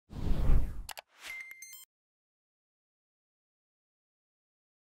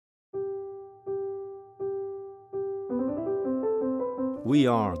We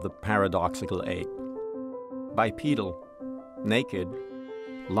are the paradoxical ape. Bipedal, naked,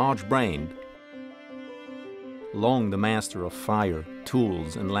 large-brained, long the master of fire,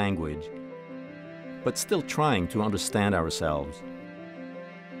 tools, and language, but still trying to understand ourselves.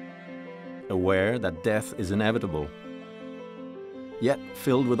 Aware that death is inevitable, yet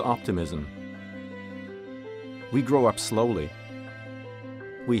filled with optimism. We grow up slowly.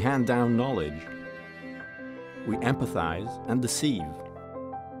 We hand down knowledge. We empathize and deceive.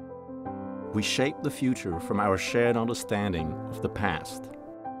 We shape the future from our shared understanding of the past.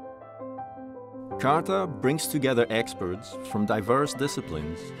 CARTA brings together experts from diverse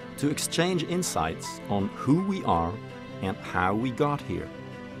disciplines to exchange insights on who we are and how we got here.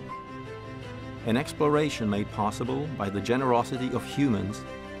 An exploration made possible by the generosity of humans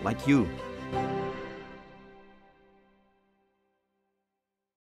like you.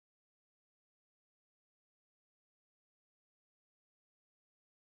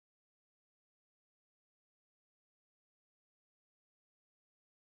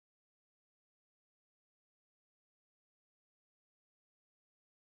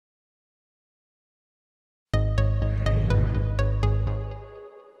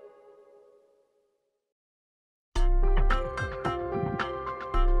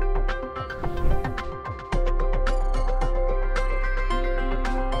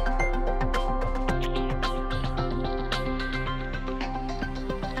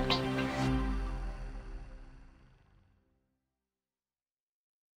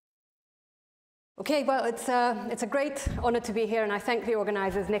 Okay, well, it's a great honor to be here, and I thank the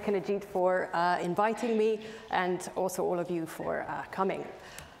organizers, Nick and Ajit, for inviting me, and also all of you for coming.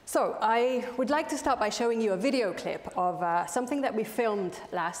 So I would like to start by showing you a video clip of something that we filmed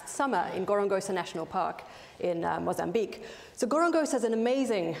last summer in Gorongosa National Park in Mozambique. So Gorongosa is an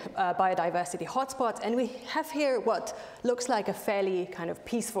amazing biodiversity hotspot, and we have here what looks like a fairly kind of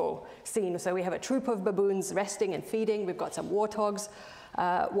peaceful scene. So we have a troop of baboons resting and feeding. We've got some warthogs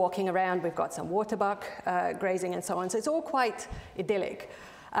walking around. We've got some waterbuck grazing and so on. So it's all quite idyllic.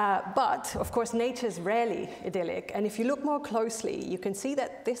 But, of course, nature's rarely idyllic. And if you look more closely, you can see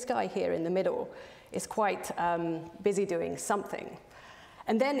that this guy here in the middle is quite busy doing something.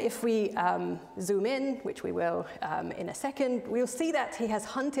 And then if we zoom in, which we will in a second, we'll see that he has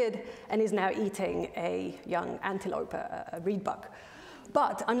hunted and is now eating a young antelope, a reedbuck.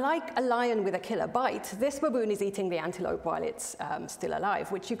 But unlike a lion with a killer bite, this baboon is eating the antelope while it's still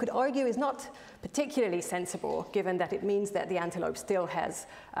alive, which you could argue is not particularly sensible, given that it means that the antelope still has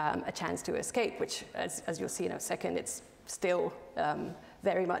a chance to escape, which, as you'll see in a second, it's still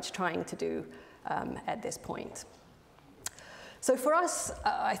very much trying to do at this point. So for us,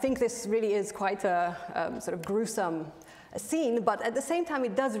 I think this really is quite a sort of gruesome scene, but at the same time,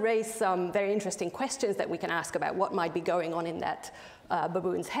 it does raise some very interesting questions that we can ask about what might be going on in that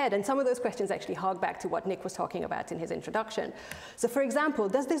baboon's head. And some of those questions actually hark back to what Nick was talking about in his introduction. So for example,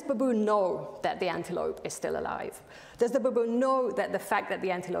 does this baboon know that the antelope is still alive? Does the baboon know that the fact that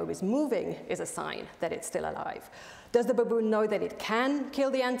the antelope is moving is a sign that it's still alive? Does the baboon know that it can kill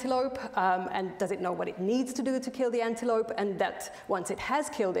the antelope? And does it know what it needs to do to kill the antelope? And that once it has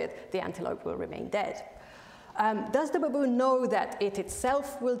killed it, the antelope will remain dead? Does the baboon know that it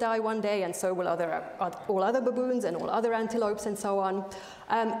itself will die one day, and so will all other baboons and all other antelopes and so on?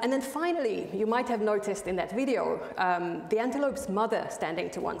 And then finally, you might have noticed in that video, the antelope's mother standing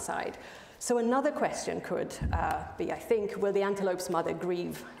to one side. So another question could be, I think, will the antelope's mother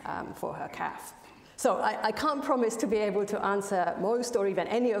grieve for her calf? So I can't promise to be able to answer most or even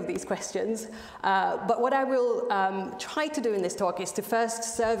any of these questions, but what I will try to do in this talk is to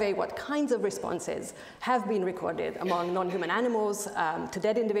first survey what kinds of responses have been recorded among non-human animals to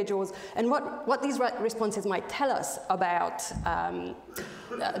dead individuals, and what these responses might tell us about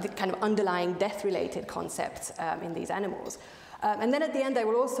the kind of underlying death-related concepts in these animals. And then at the end, I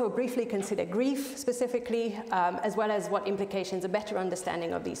will also briefly consider grief specifically, as well as what implications a better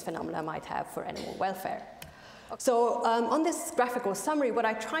understanding of these phenomena might have for animal welfare. So on this graphical summary, what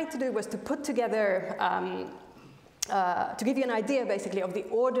I tried to do was to put together, to give you an idea basically of the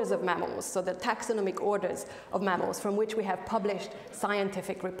orders of mammals, so the taxonomic orders of mammals from which we have published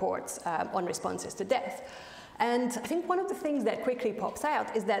scientific reports on responses to death. And I think one of the things that quickly pops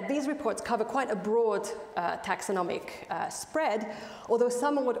out is that these reports cover quite a broad taxonomic spread, although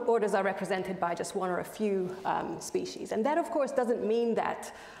some orders are represented by just one or a few species. And that, of course, doesn't mean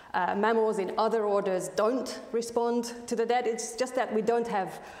that mammals in other orders don't respond to the dead. It's just that we don't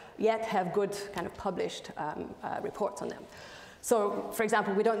yet have good kind of published reports on them. So, for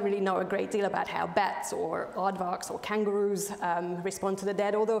example, we don't really know a great deal about how bats or aardvarks or kangaroos respond to the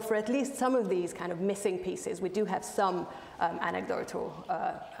dead, although for at least some of these kind of missing pieces, we do have some anecdotal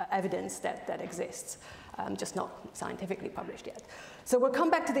evidence that exists, just not scientifically published yet. So we'll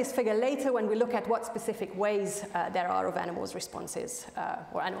come back to this figure later when we look at what specific ways there are of animals' responses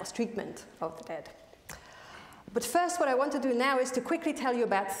or animals' treatment of the dead. But first, what I want to do now is to quickly tell you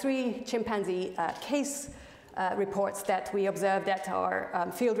about 3 chimpanzee case reports that we observed at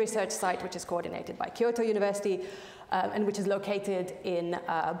our field research site, which is coordinated by Kyoto University and which is located in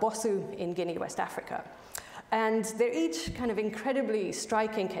Bossou in Guinea, West Africa. And they're each kind of incredibly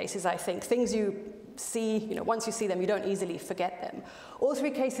striking cases, I think, things you see, once you see them, you don't easily forget them. All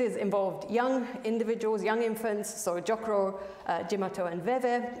 3 cases involved young individuals, young infants, so Jokro, Jimato, and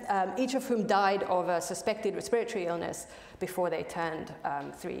Veve, each of whom died of a suspected respiratory illness before they turned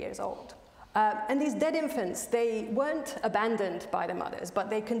 3 years old. And these dead infants, they weren't abandoned by the mothers, but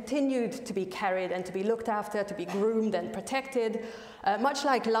they continued to be carried and to be looked after, to be groomed and protected, much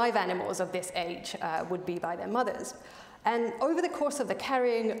like live animals of this age would be by their mothers. And over the course of the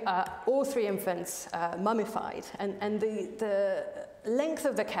carrying, all 3 infants mummified, and the length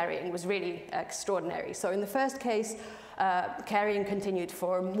of the carrying was really extraordinary. So in the first case, carrying continued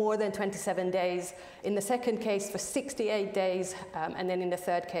for more than 27 days, in the second case for 68 days, and then in the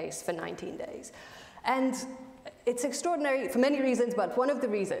third case for 19 days. And it's extraordinary for many reasons, but one of the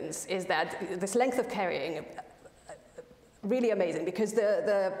reasons is that this length of carrying, really amazing, because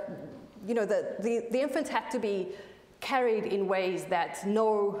the infants had to be carried in ways that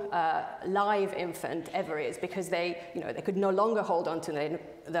no live infant ever is, because they could no longer hold on to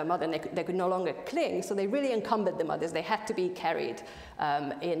their mother, and they could no longer cling, so they really encumbered the mothers. They had to be carried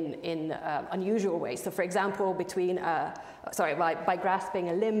in unusual ways. So, for example, by grasping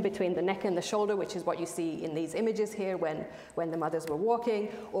a limb between the neck and the shoulder, which is what you see in these images here when the mothers were walking,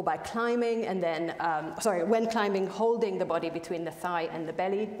 or by climbing and then, when climbing, holding the body between the thigh and the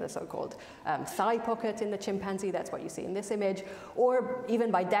belly, the so-called thigh pocket in the chimpanzee, that's what you see in this image, or even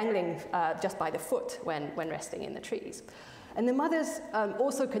by dangling just by the foot when resting in the trees. And the mothers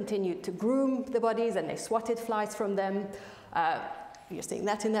also continued to groom the bodies, and they swatted flies from them. You're seeing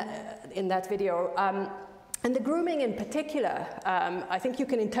that in that video. And the grooming in particular, I think you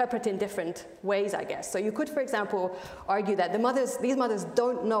can interpret in different ways, I guess. So you could, for example, argue that these mothers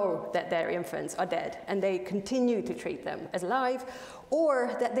don't know that their infants are dead, and they continue to treat them as alive,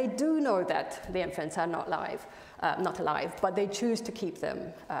 or that they do know that the infants are not alive, but they choose to keep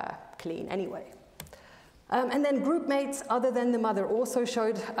them clean anyway. And then group mates other than the mother also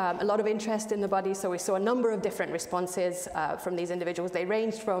showed a lot of interest in the body. So we saw a number of different responses from these individuals. They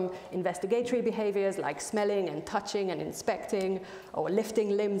ranged from investigatory behaviors like smelling and touching and inspecting, or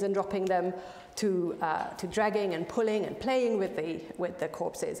lifting limbs and dropping them, to dragging and pulling and playing with the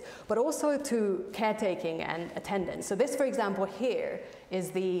corpses, but also to caretaking and attendance. So this, for example, here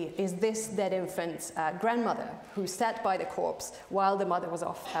is this dead infant's grandmother, who sat by the corpse while the mother was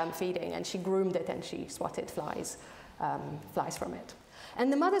off feeding, and she groomed it and she swatted flies from it.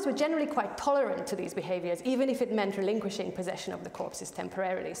 And the mothers were generally quite tolerant to these behaviors, even if it meant relinquishing possession of the corpses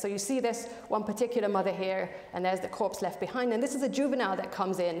temporarily. So you see this one particular mother here, and there's the corpse left behind. And this is a juvenile that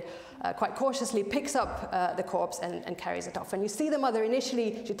comes in quite cautiously, picks up the corpse and carries it off. And you see the mother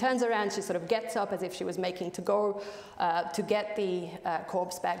initially, she turns around, she sort of gets up as if she was making to go to get the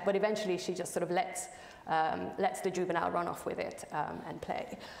corpse back, but eventually she just sort of lets the juvenile run off with it and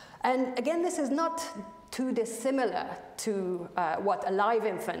play. And again, this is not too dissimilar to what a live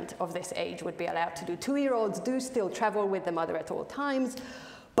infant of this age would be allowed to do. 2-year-olds do still travel with the mother at all times,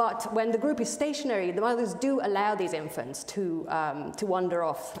 but when the group is stationary, the mothers do allow these infants to wander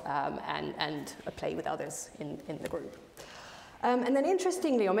off and play with others in the group. And then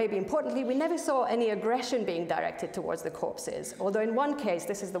interestingly, or maybe importantly, we never saw any aggression being directed towards the corpses. Although in one case,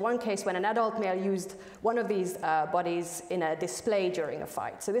 this is the one case when an adult male used one of these bodies in a display during a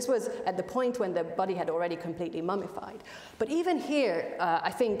fight. So this was at the point when the body had already completely mummified. But even here,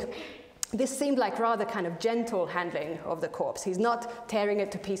 I think this seemed like rather kind of gentle handling of the corpse. He's not tearing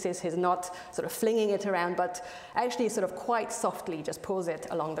it to pieces, he's not sort of flinging it around, but actually sort of quite softly just pulls it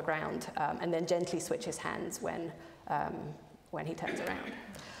along the ground and then gently switches hands when he turns around.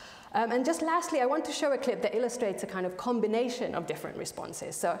 And just lastly, I want to show a clip that illustrates a kind of combination of different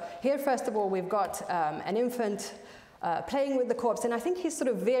responses. So here, first of all, we've got an infant playing with the corpse, and I think he's sort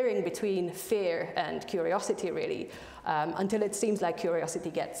of veering between fear and curiosity, really, until it seems like curiosity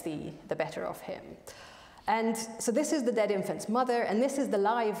gets the better of him. And so this is the dead infant's mother, and this is the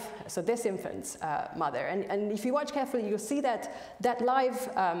live, so this infant's mother. And if you watch carefully, you'll see that that live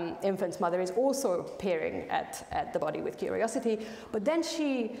infant's mother is also peering at the body with curiosity. But then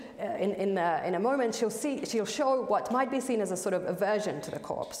she, in a moment, she'll show what might be seen as a sort of aversion to the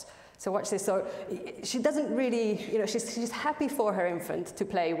corpse. So watch this. So she doesn't really, she's happy for her infant to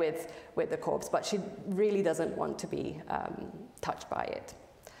play with the corpse, but she really doesn't want to be touched by it.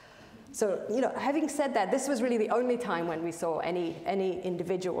 So, having said that, this was really the only time when we saw any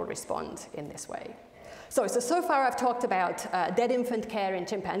individual respond in this way. So far I've talked about dead infant care in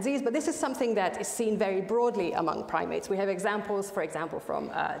chimpanzees, but this is something that is seen very broadly among primates. We have examples, for example, from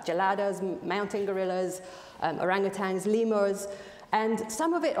geladas, mountain gorillas, orangutans, lemurs, and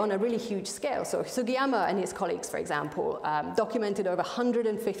some of it on a really huge scale. So Sugiyama and his colleagues, for example, documented over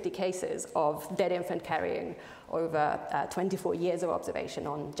 150 cases of dead infant carrying over 24 years of observation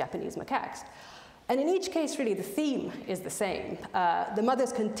on Japanese macaques. And in each case, really, the theme is the same. The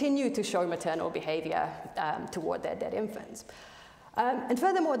mothers continue to show maternal behavior toward their dead infants. And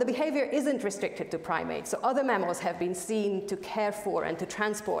furthermore, the behavior isn't restricted to primates. So other mammals have been seen to care for and to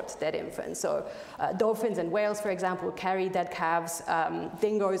transport dead infants. So dolphins and whales, for example, carry dead calves.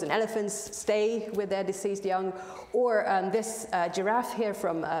 Dingoes and elephants stay with their deceased young. Or this giraffe here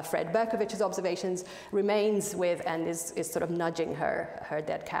from Fred Berkovich's observations remains with and is sort of nudging her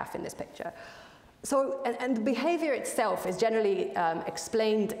dead calf in this picture. So, and the behavior itself is generally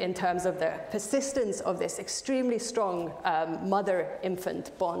explained in terms of the persistence of this extremely strong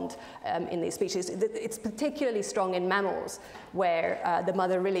mother-infant bond in these species. It's particularly strong in mammals, where the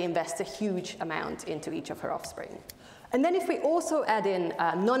mother really invests a huge amount into each of her offspring. And then if we also add in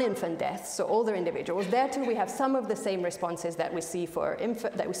non-infant deaths, so older individuals, there too we have some of the same responses that we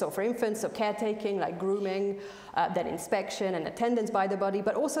saw for infants, so caretaking, like grooming, then inspection and attendance by the body,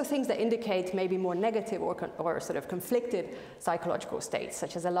 but also things that indicate maybe more negative or sort of conflicted psychological states,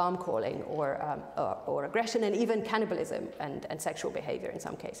 such as alarm calling or aggression, and even cannibalism and sexual behavior in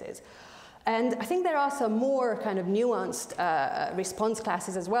some cases. And I think there are some more kind of nuanced response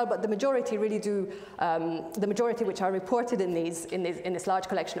classes as well, but the majority really do, the majority which are reported in this large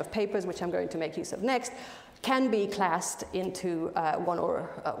collection of papers, which I'm going to make use of next, can be classed into one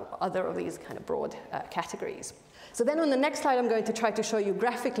or other of these kind of broad categories. So then on the next slide, I'm going to try to show you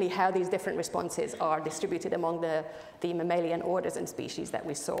graphically how these different responses are distributed among the mammalian orders and species that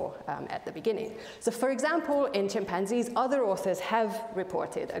we saw at the beginning. So for example, in chimpanzees, other authors have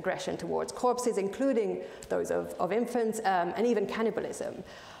reported aggression towards corpses, including those of infants, and even cannibalism.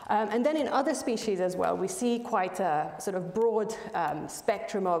 And then in other species as well, we see quite a sort of broad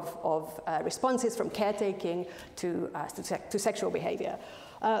spectrum of responses from caretaking to sexual behavior.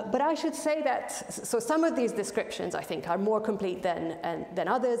 But I should say that, so some of these descriptions, I think, are more complete than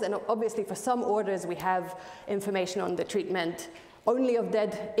others. And obviously, for some orders, we have information on the treatment only of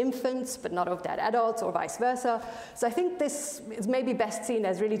dead infants, but not of dead adults, or vice versa. So I think this is maybe best seen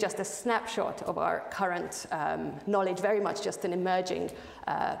as really just a snapshot of our current knowledge, very much just an emerging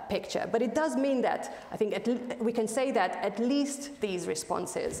picture. But it does mean that, I think, we can say that at least these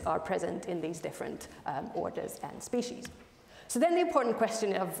responses are present in these different orders and species. So then the important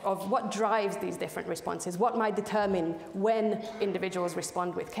question of what drives these different responses, what might determine when individuals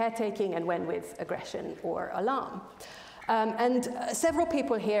respond with caretaking and when with aggression or alarm. And several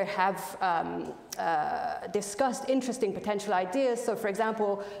people here have discussed interesting potential ideas. So for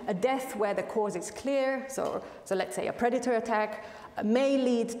example, a death where the cause is clear, so let's say a predator attack, may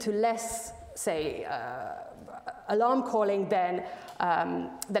lead to less, say, alarm calling than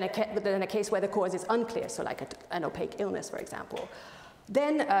a case where the cause is unclear, so like an opaque illness, for example.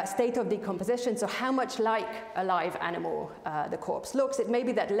 Then state of decomposition, so how much like a live animal the corpse looks. It may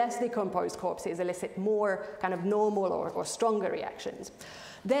be that less decomposed corpses elicit more kind of normal or stronger reactions.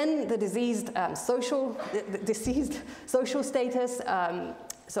 Then the deceased social status,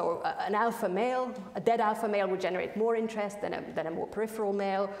 so an alpha male, a dead alpha male would generate more interest than a more peripheral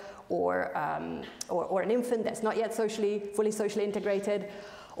male, or an infant that's not yet fully socially integrated.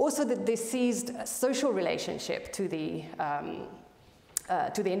 Also the deceased social relationship to the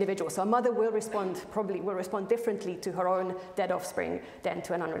individual. So a mother probably will respond differently to her own dead offspring than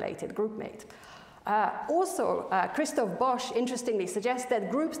to an unrelated groupmate. Also, Christoph Bosch interestingly suggests that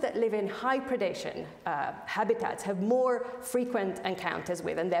groups that live in high predation habitats have more frequent encounters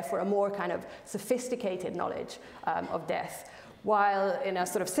with, and therefore a more kind of sophisticated knowledge of death. While in a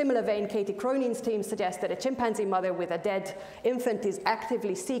sort of similar vein, Katie Cronin's team suggests that a chimpanzee mother with a dead infant is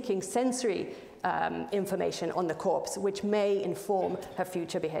actively seeking sensory information on the corpse, which may inform her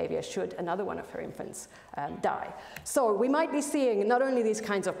future behavior should another one of her infants die. So we might be seeing not only these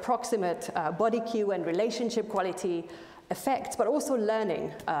kinds of proximate body cue and relationship quality effects, but also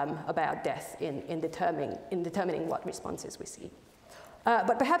learning about death in determining what responses we see.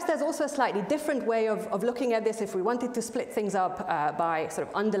 But perhaps there's also a slightly different way of looking at this if we wanted to split things up by sort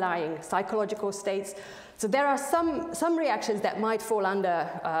of underlying psychological states. So there are some reactions that might fall under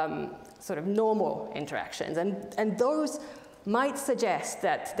sort of normal interactions, and those might suggest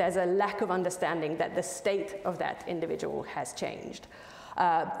that there's a lack of understanding that the state of that individual has changed.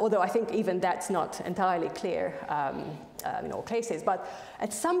 Although I think even that's not entirely clear in all cases. But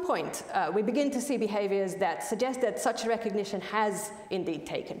at some point, we begin to see behaviors that suggest that such recognition has indeed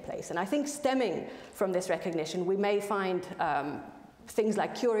taken place. And I think stemming from this recognition, we may find things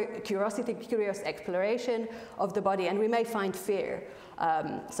like curiosity, curious exploration of the body, and we may find fear,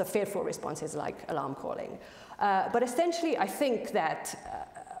 so fearful responses like alarm calling. But essentially, I think that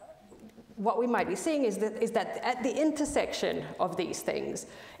what we might be seeing is that at the intersection of these things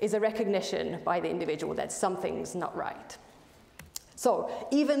is a recognition by the individual that something's not right. So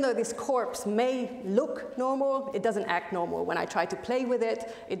even though this corpse may look normal, it doesn't act normal. When I try to play with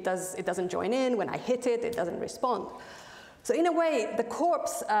it, it doesn't join in. When I hit it, it doesn't respond. So in a way, the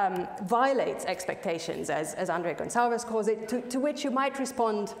corpse violates expectations, as Andre Gonçalves calls it, to which you might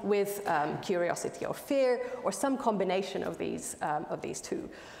respond with curiosity or fear, or some combination of these two.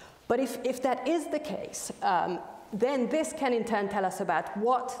 But if that is the case, then this can in turn tell us about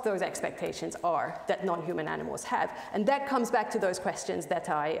what those expectations are that non-human animals have. And that comes back to those questions that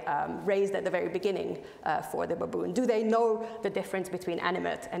I raised at the very beginning for the baboon. Do they know the difference between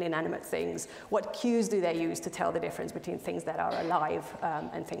animate and inanimate things? What cues do they use to tell the difference between things that are alive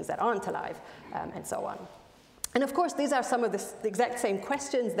and things that aren't alive, and so on? And of course, these are some of the exact same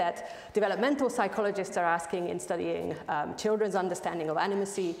questions that developmental psychologists are asking in studying children's understanding of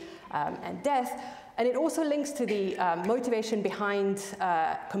animacy and death. And it also links to the motivation behind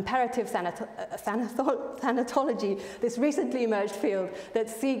comparative thanatology, this recently emerged field that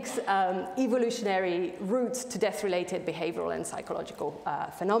seeks evolutionary routes to death-related behavioral and psychological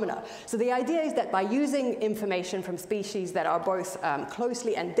phenomena. So the idea is that by using information from species that are both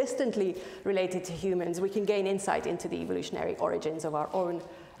closely and distantly related to humans, we can gain insight into the evolutionary origins of our own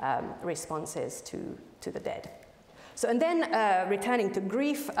responses to the dead. So, and then returning to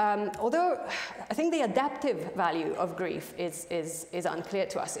grief, although I think the adaptive value of grief is unclear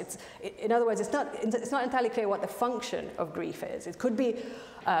to us. In other words, it's not entirely clear what the function of grief is. It could be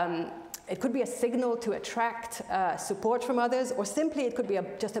a signal to attract support from others, or simply it could be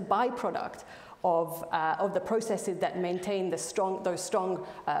just a byproduct of the processes that maintain those strong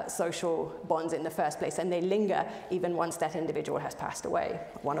social bonds in the first place, and they linger even once that individual has passed away,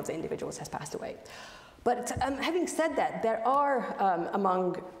 one of the individuals has passed away. But having said that, there are,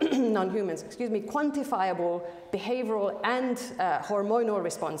 among non-humans, quantifiable behavioral and hormonal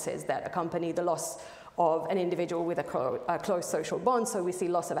responses that accompany the loss of an individual with a close social bond. So we see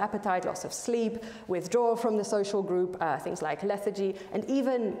loss of appetite, loss of sleep, withdrawal from the social group, things like lethargy, and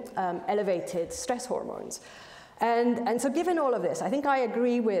even elevated stress hormones. And so given all of this, I think I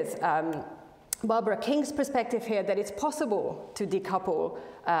agree with Barbara King's perspective here that it's possible to decouple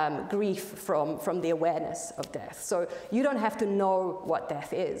grief from the awareness of death. So you don't have to know what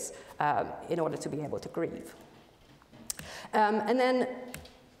death is in order to be able to grieve. And then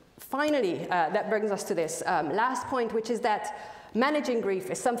finally, that brings us to this last point, which is that managing grief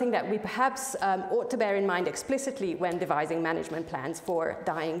is something that we perhaps ought to bear in mind explicitly when devising management plans for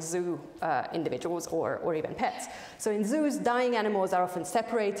dying zoo individuals or even pets. So in zoos, dying animals are often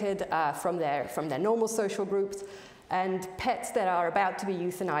separated from their normal social groups, and pets that are about to be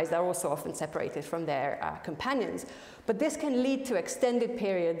euthanized are also often separated from their companions. But this can lead to extended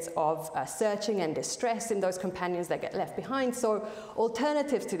periods of searching and distress in those companions that get left behind. So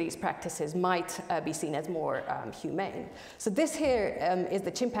alternatives to these practices might be seen as more humane. So this here is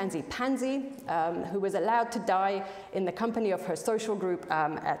the chimpanzee Pansy, who was allowed to die in the company of her social group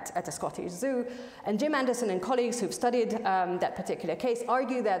at a Scottish zoo. And Jim Anderson and colleagues who've studied that particular case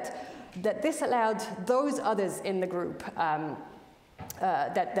argue that this allowed those others in the group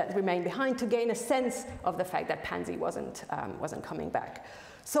that remained behind to gain a sense of the fact that Pansy wasn't coming back.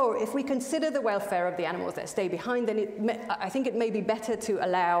 So if we consider the welfare of the animals that stay behind, then I think it may be better to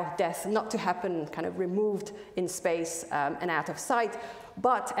allow death not to happen kind of removed in space and out of sight,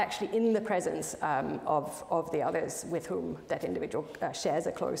 but actually in the presence of the others with whom that individual shares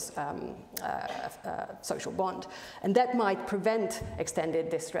a close social bond. And that might prevent extended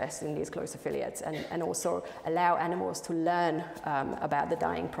distress in these close affiliates and also allow animals to learn about the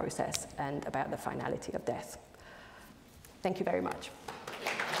dying process and about the finality of death. Thank you very much.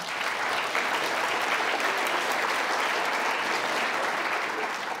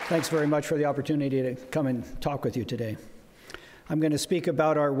 Thanks very much for the opportunity to come and talk with you today. I'm going to speak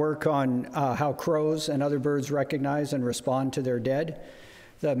about our work on how crows and other birds recognize and respond to their dead.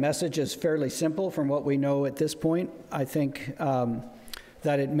 The message is fairly simple from what we know at this point. I think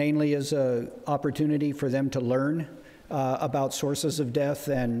that it mainly is an opportunity for them to learn about sources of death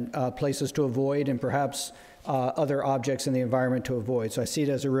and places to avoid, and perhaps other objects in the environment to avoid. So I see it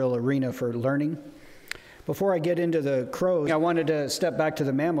as a real arena for learning. Before I get into the crows, I wanted to step back to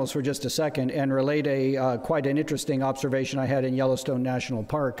the mammals for just a second and relate quite an interesting observation I had in Yellowstone National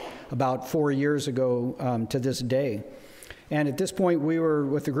Park about 4 years ago to this day. And at this point, we were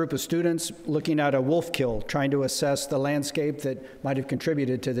with a group of students looking at a wolf kill, trying to assess the landscape that might have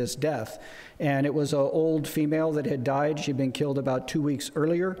contributed to this death. And it was an old female that had died. She'd been killed about 2 weeks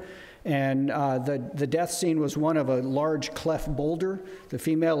earlier. And the death scene was one of a large cleft boulder. The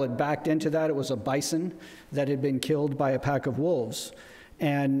female had backed into that. It was a bison that had been killed by a pack of wolves.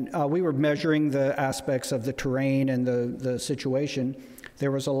 And we were measuring the aspects of the terrain and the situation.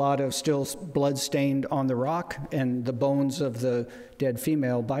 There was a lot of still blood stained on the rock and the bones of the dead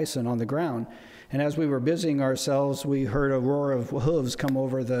female bison on the ground. And as we were busying ourselves, we heard a roar of hooves come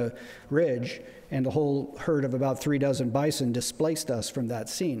over the ridge, and the whole herd of about 36 bison displaced us from that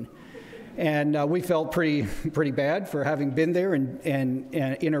scene. And we felt pretty bad for having been there and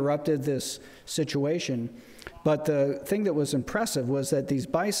interrupted this situation. But the thing that was impressive was that these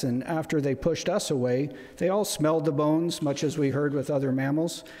bison, after they pushed us away, they all smelled the bones, much as we heard with other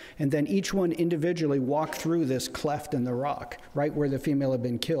mammals, and then each one individually walked through this cleft in the rock, right where the female had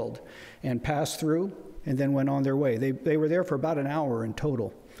been killed, and passed through, and then went on their way. They were there for about an hour in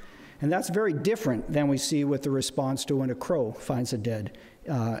total. And that's very different than we see with the response to when a crow finds a dead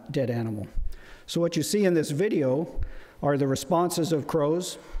animal. So what you see in this video are the responses of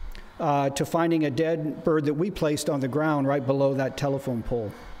crows to finding a dead bird that we placed on the ground right below that telephone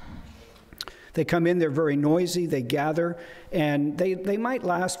pole. They come in, they're very noisy, they gather, and they might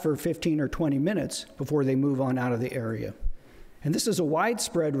last for 15 or 20 minutes before they move on out of the area. And this is a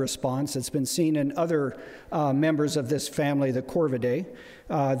widespread response that's been seen in other members of this family, the Corvidae,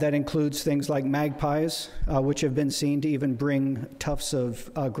 that includes things like magpies, which have been seen to even bring tufts of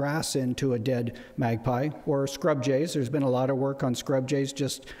grass into a dead magpie, or scrub jays. There's been a lot of work on scrub jays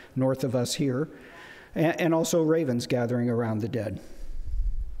just north of us here, and also ravens gathering around the dead.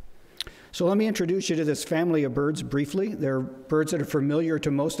 So let me introduce you to this family of birds briefly. They're birds that are familiar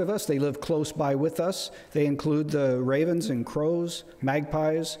to most of us. They live close by with us. They include the ravens and crows,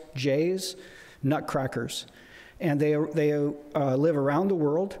 magpies, jays, nutcrackers. And they live around the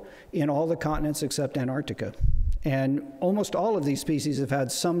world in all the continents except Antarctica. And almost all of these species have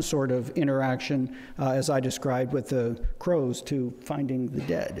had some sort of interaction, as I described with the crows, to finding the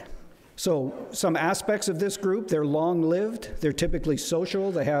dead. So some aspects of this group, they're long-lived, they're typically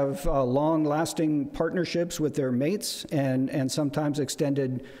social, they have long-lasting partnerships with their mates and sometimes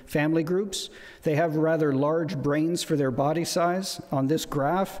extended family groups. They have rather large brains for their body size. On this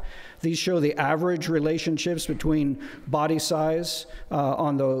graph, these show the average relationships between body size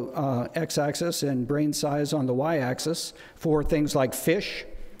on the x-axis and brain size on the y-axis for things like fish.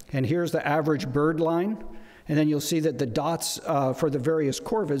 And here's the average bird line. And then you'll see that the dots for the various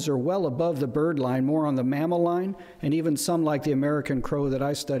corvids are well above the bird line, more on the mammal line, and even some like the American crow that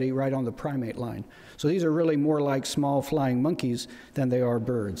I study right on the primate line. So these are really more like small flying monkeys than they are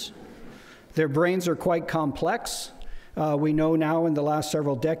birds. Their brains are quite complex. We know now in the last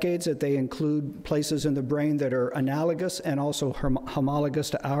several decades that they include places in the brain that are analogous and also homologous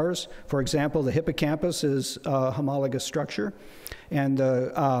to ours. For example, the hippocampus is a homologous structure, and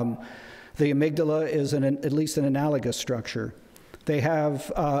the amygdala is at least an analogous structure. They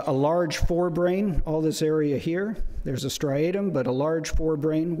have a large forebrain, all this area here. There's a striatum, but a large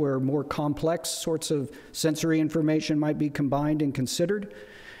forebrain where more complex sorts of sensory information might be combined and considered.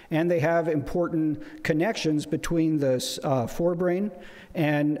 And they have important connections between this forebrain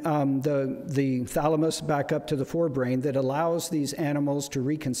and the thalamus back up to the forebrain that allows these animals to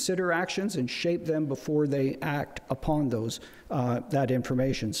reconsider actions and shape them before they act upon that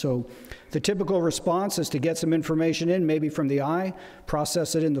information. So the typical response is to get some information in, maybe from the eye,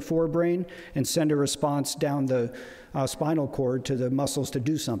 process it in the forebrain, and send a response down the spinal cord to the muscles to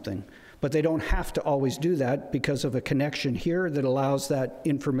do something. But they don't have to always do that because of a connection here that allows that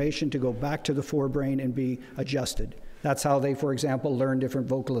information to go back to the forebrain and be adjusted. That's how they, for example, learn different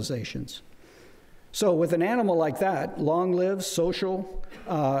vocalizations. So with an animal like that, long-lived, social,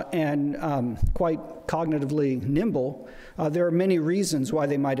 and quite cognitively nimble, there are many reasons why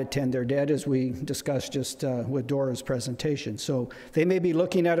they might attend their dead, as we discussed just with Dora's presentation. So they may be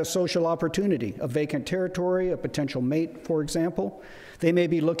looking at a social opportunity, a vacant territory, a potential mate, for example. They may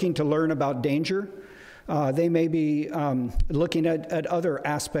be looking to learn about danger. They may be looking at other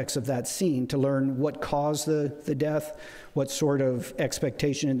aspects of that scene to learn what caused the death, what sort of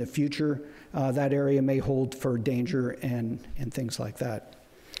expectation in the future that area may hold for danger and things like that.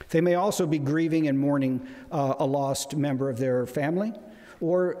 They may also be grieving and mourning a lost member of their family.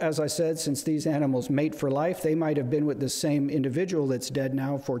 Or, as I said, since these animals mate for life, they might have been with the same individual that's dead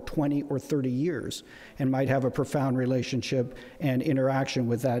now for 20 or 30 years and might have a profound relationship and interaction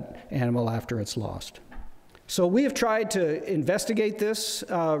with that animal after it's lost. So we have tried to investigate this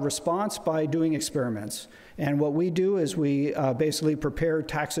response by doing experiments. And what we do is we basically prepare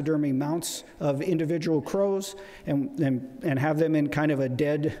taxidermy mounts of individual crows and have them in kind of a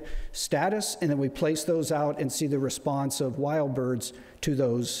dead status, and then we place those out and see the response of wild birds to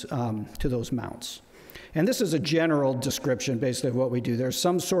those mounts. And this is a general description, basically, of what we do. There's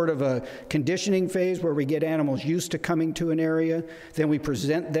some sort of a conditioning phase where we get animals used to coming to an area. Then we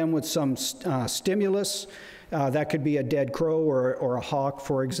present them with some stimulus. That could be a dead crow or a hawk,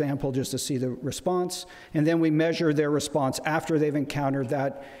 for example, just to see the response. And then we measure their response after they've encountered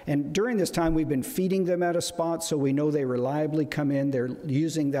that. And during this time, we've been feeding them at a spot, so we know they reliably come in. They're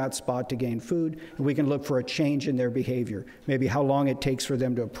using that spot to gain food, and we can look for a change in their behavior, maybe how long it takes for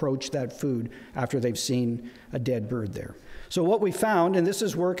them to approach that food after they've seen a dead bird there. So what we found, and this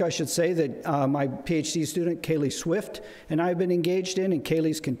is work, I should say, that my PhD student, Kaylee Swift, and I have been engaged in, and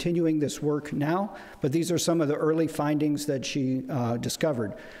Kaylee's continuing this work now, but these are some of the early findings that she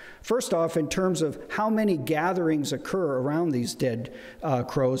discovered. First off, in terms of how many gatherings occur around these dead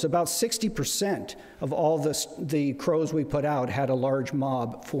crows, about 60% of all the crows we put out had a large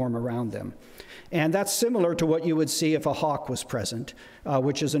mob form around them. And that's similar to what you would see if a hawk was present,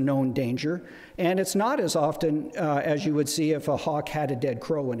 which is a known danger. And it's not as often as you would see if a hawk had a dead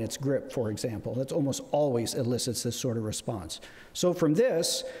crow in its grip, for example. That's almost always elicits this sort of response. So from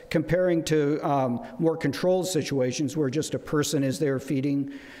this, comparing to more controlled situations where just a person is there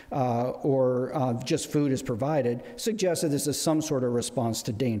feeding or just food is provided, suggests that this is some sort of response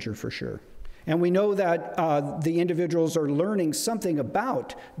to danger for sure. And we know that the individuals are learning something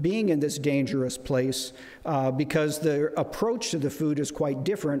about being in this dangerous place because their approach to the food is quite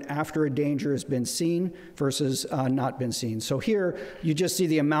different after a danger has been seen versus not been seen. So here you just see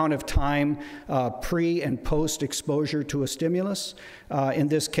the amount of time pre and post exposure to a stimulus. In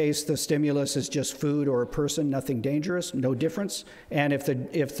this case, the stimulus is just food or a person, nothing dangerous, no difference. And if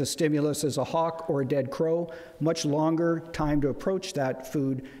the stimulus is a hawk or a dead crow, much longer time to approach that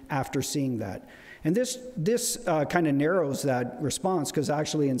food after seeing that. And this kind of narrows that response because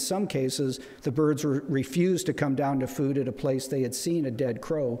actually in some cases the birds refused to come down to food at a place they had seen a dead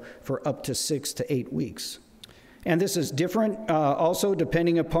crow for up to 6 to 8 weeks. And this is different also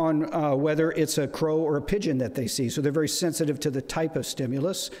depending upon whether it's a crow or a pigeon that they see. So they're very sensitive to the type of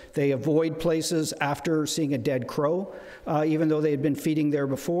stimulus. They avoid places after seeing a dead crow, even though they had been feeding there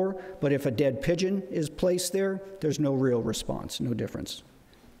before. But if a dead pigeon is placed there, there's no real response, no difference.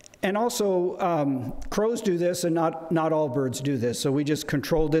 And also, crows do this, and not all birds do this. So we just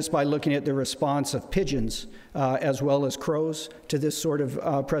controlled this by looking at the response of pigeons as well as crows to this sort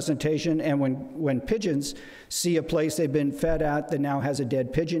of presentation. And when pigeons see a place they've been fed at that now has a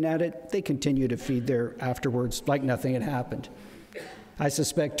dead pigeon at it, they continue to feed there afterwards like nothing had happened. I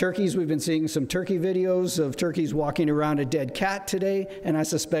suspect turkeys, we've been seeing some turkey videos of turkeys walking around a dead cat today, and I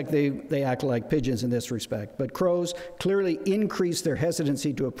suspect they act like pigeons in this respect. But crows clearly increase their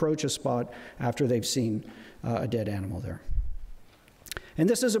hesitancy to approach a spot after they've seen a dead animal there. And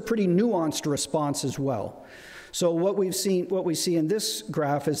this is a pretty nuanced response as well. So what we see in this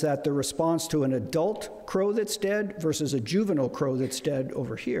graph is that the response to an adult crow that's dead versus a juvenile crow that's dead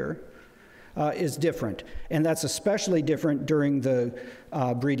over here is different. And that's especially different during the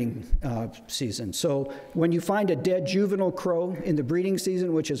breeding season. So when you find a dead juvenile crow in the breeding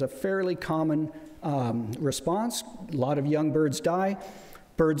season, which is a fairly common response, a lot of young birds die.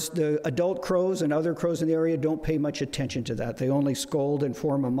 The adult crows and other crows in the area don't pay much attention to that. They only scold and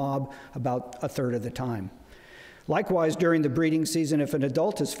form a mob about a third of the time. Likewise, during the breeding season, if an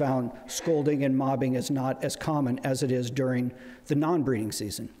adult is found, scolding and mobbing is not as common as it is during the non-breeding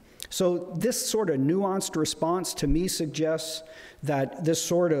season. So this sort of nuanced response to me suggests that this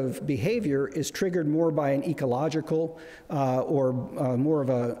sort of behavior is triggered more by an ecological or more of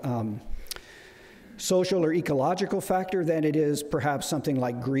a social or ecological factor than it is perhaps something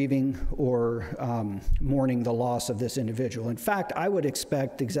like grieving or mourning the loss of this individual. In fact, I would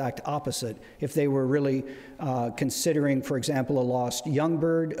expect the exact opposite if they were really considering, for example, a lost young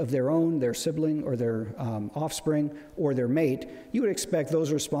bird of their own, their sibling or their offspring or their mate. You would expect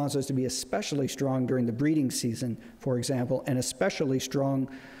those responses to be especially strong during the breeding season, for example, and especially strong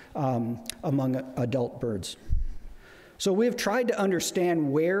among adult birds. So we've tried to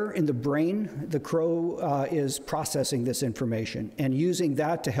understand where in the brain the crow is processing this information and using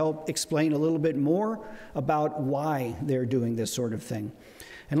that to help explain a little bit more about why they're doing this sort of thing.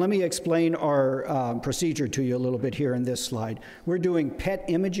 And let me explain our procedure to you a little bit here in this slide. We're doing PET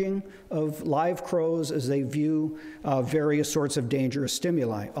imaging of live crows as they view various sorts of dangerous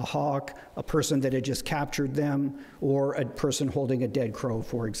stimuli, a hawk, a person that had just captured them, or a person holding a dead crow,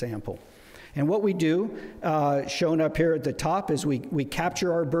 for example. And what we do, shown up here at the top, is we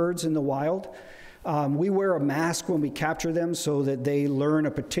capture our birds in the wild. We wear a mask when we capture them so that they learn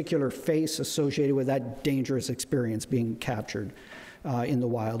a particular face associated with that dangerous experience being captured in the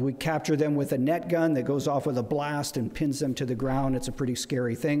wild. We capture them with a net gun that goes off with a blast and pins them to the ground. It's a pretty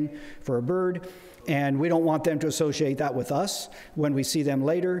scary thing for a bird. And we don't want them to associate that with us when we see them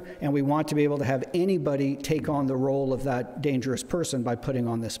later, and we want to be able to have anybody take on the role of that dangerous person by putting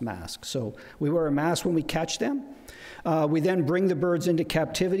on this mask. So we wear a mask when we catch them. We then bring the birds into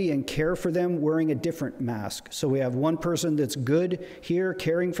captivity and care for them wearing a different mask. So we have one person that's good here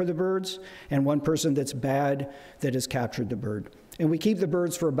caring for the birds, and one person that's bad that has captured the bird. And we keep the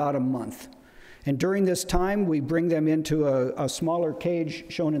birds for about a month. And during this time, we bring them into a smaller cage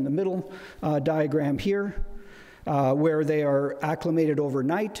shown in the middle diagram here, where they are acclimated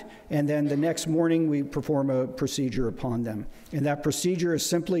overnight, and then the next morning we perform a procedure upon them. And that procedure is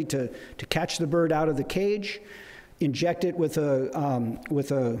simply to catch the bird out of the cage, inject it with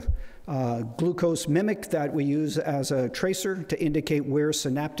a glucose mimic that we use as a tracer to indicate where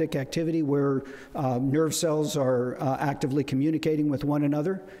synaptic activity, where nerve cells are actively communicating with one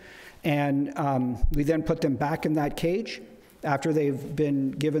another. And we then put them back in that cage after they've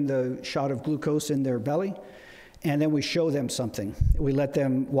been given the shot of glucose in their belly. And then we show them something. We let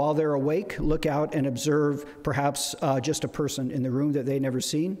them, while they're awake, look out and observe perhaps just a person in the room that they'd never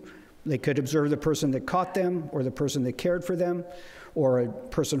seen. They could observe the person that caught them, or the person that cared for them, or a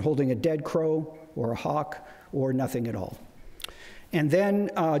person holding a dead crow, or a hawk, or nothing at all. And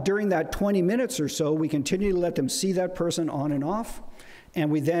then during that 20 minutes or so, we continue to let them see that person on and off. And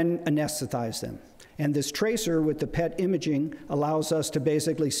we then anesthetize them. And this tracer with the PET imaging allows us to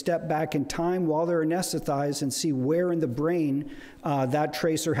basically step back in time while they're anesthetized and see where in the brain that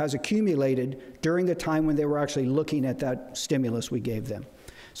tracer has accumulated during the time when they were actually looking at that stimulus we gave them.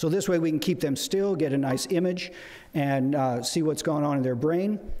 So this way we can keep them still, get a nice image, and see what's going on in their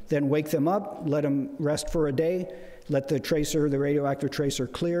brain, then wake them up, let them rest for a day, let the tracer, the radioactive tracer,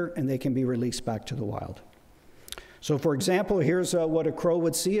 clear, and they can be released back to the wild. So for example, here's what a crow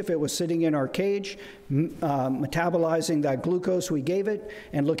would see if it was sitting in our cage, metabolizing that glucose we gave it,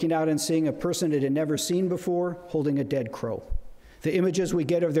 and looking out and seeing a person it had never seen before holding a dead crow. The images we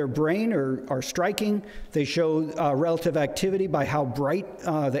get of their brain are striking. They show relative activity by how bright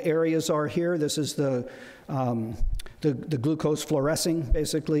the areas are here. This is the glucose fluorescing,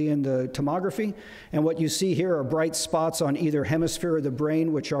 basically, in the tomography. And what you see here are bright spots on either hemisphere of the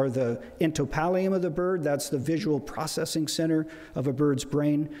brain, which are the intopallium of the bird. That's the visual processing center of a bird's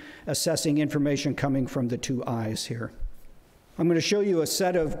brain, assessing information coming from the two eyes here. I'm going to show you a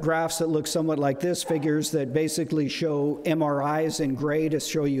set of graphs that look somewhat like this, figures that basically show MRIs in gray to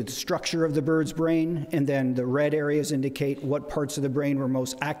show you the structure of the bird's brain, and then the red areas indicate what parts of the brain were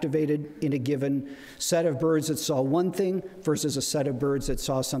most activated in a given set of birds that saw one thing versus a set of birds that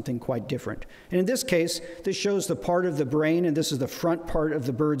saw something quite different. And in this case, this shows the part of the brain, and this is the front part of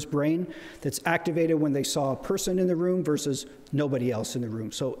the bird's brain that's activated when they saw a person in the room versus nobody else in the room.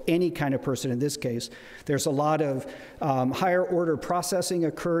 So any kind of person in this case. There's a lot of higher order processing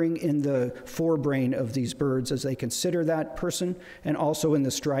occurring in the forebrain of these birds as they consider that person, and also in the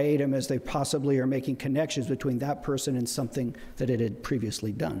striatum as they possibly are making connections between that person and something that it had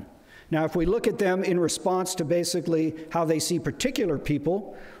previously done. Now, if we look at them in response to basically how they see particular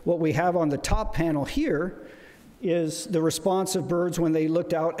people, what we have on the top panel here is the response of birds when they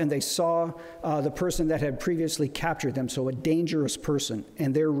looked out and they saw the person that had previously captured them, so a dangerous person.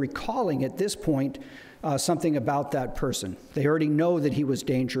 And they're recalling at this point something about that person. They already know that he was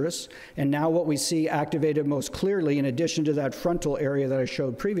dangerous, and now what we see activated most clearly, in addition to that frontal area that I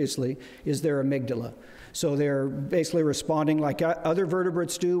showed previously, is their amygdala. So they're basically responding like other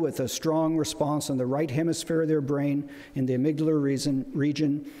vertebrates do, with a strong response in the right hemisphere of their brain in the amygdala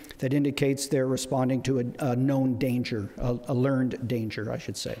region that indicates they're responding to a known danger, a learned danger, I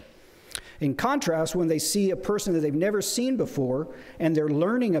should say. In contrast, when they see a person that they've never seen before and they're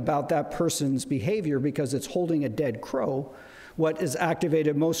learning about that person's behavior because it's holding a dead crow, what is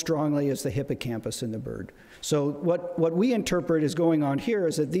activated most strongly is the hippocampus in the bird. So what we interpret is going on here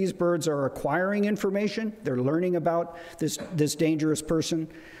is that these birds are acquiring information. They're learning about this dangerous person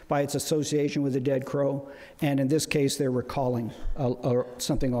by its association with a dead crow. And in this case, they're recalling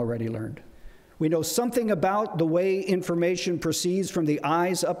something already learned. We know something about the way information proceeds from the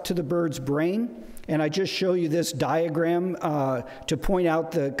eyes up to the bird's brain. And I just show you this diagram to point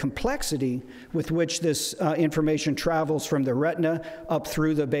out the complexity with which this information travels from the retina up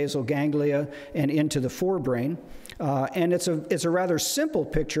through the basal ganglia and into the forebrain. And it's a rather simple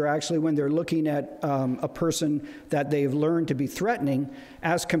picture, actually, when they're looking at a person that they've learned to be threatening,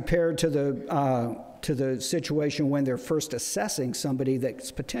 as compared to the situation when they're first assessing somebody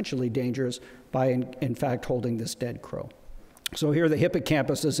that's potentially dangerous by, in fact, holding this dead crow. So here the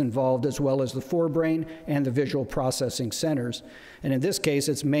hippocampus is involved, as well as the forebrain and the visual processing centers. And in this case,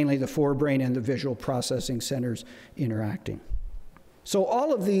 it's mainly the forebrain and the visual processing centers interacting. So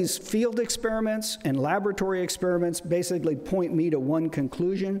all of these field experiments and laboratory experiments basically point me to one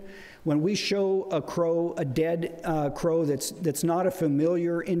conclusion. When we show a crow, a dead crow that's not a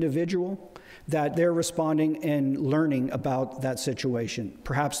familiar individual, that they're responding and learning about that situation.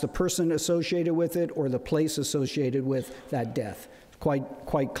 Perhaps the person associated with it or the place associated with that death.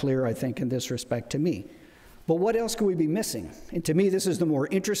 Quite clear, I think, in this respect to me. But what else could we be missing? And to me, this is the more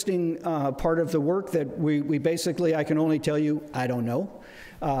interesting part of the work that we basically, I can only tell you, I don't know.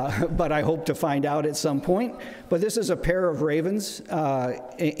 But I hope to find out at some point. But this is a pair of ravens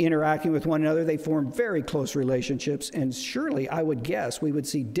interacting with one another. They form very close relationships, and surely I would guess we would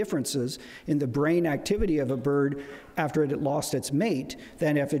see differences in the brain activity of a bird after it had lost its mate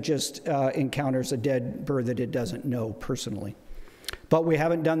than if it just encounters a dead bird that it doesn't know personally. But we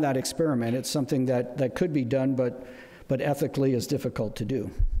haven't done that experiment. It's something that could be done, but ethically is difficult to do.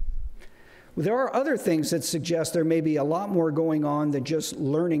 There are other things that suggest there may be a lot more going on than just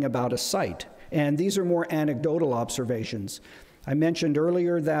learning about a site, and these are more anecdotal observations. I mentioned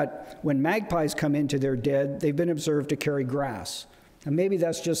earlier that when magpies come into their dead, they've been observed to carry grass. And maybe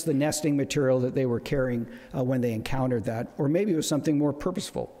that's just the nesting material that they were carrying when they encountered that, or maybe it was something more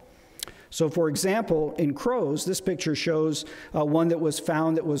purposeful. So for example, in crows, this picture shows one that was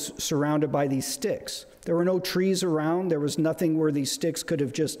found that was surrounded by these sticks. There were no trees around. There was nothing where these sticks could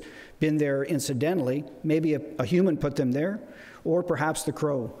have just been there incidentally. Maybe a human put them there, or perhaps the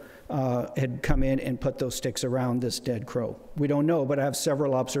crow had come in and put those sticks around this dead crow. We don't know, but I have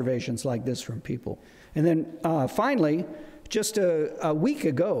several observations like this from people. And then finally, just a week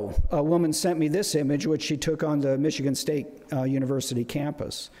ago, a woman sent me this image, which she took on the Michigan State University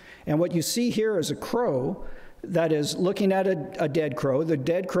campus. And what you see here is a crow that is looking at a dead crow. The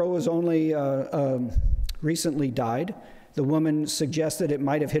dead crow is only recently died. The woman suggested it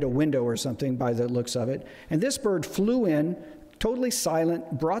might have hit a window or something by the looks of it. And this bird flew in, totally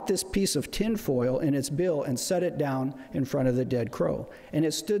silent, brought this piece of tin foil in its bill and set it down in front of the dead crow. And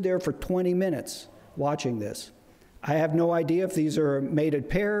it stood there for 20 minutes watching this. I have no idea if these are a mated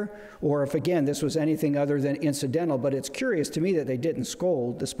pair or if, again, this was anything other than incidental, but it's curious to me that they didn't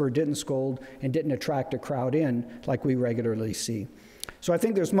scold, this bird didn't scold and didn't attract a crowd in like we regularly see. So I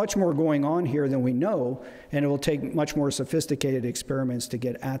think there's much more going on here than we know, and it will take much more sophisticated experiments to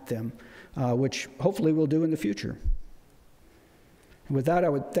get at them, which hopefully we'll do in the future. And with that, I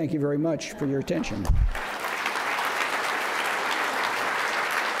would thank you very much for your attention.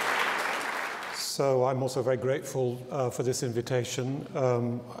 So I'm also very grateful for this invitation.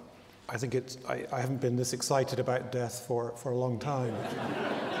 I think I haven't been this excited about death for a long time.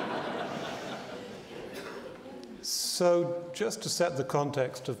 So just to set the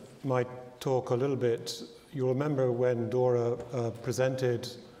context of my talk a little bit, you'll remember when Dora presented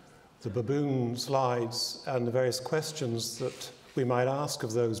the baboon slides and the various questions that we might ask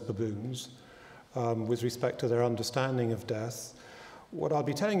of those baboons with respect to their understanding of death. What I'll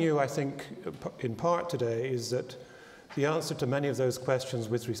be telling you, I think, in part today, is that the answer to many of those questions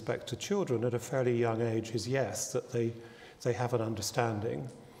with respect to children at a fairly young age is yes, that they have an understanding.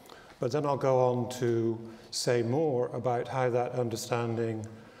 But then I'll go on to say more about how that understanding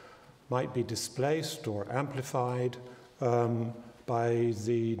might be displaced or amplified by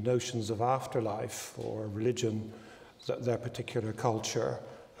the notions of afterlife or religion that their particular culture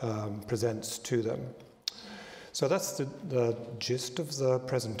presents to them. So that's the gist of the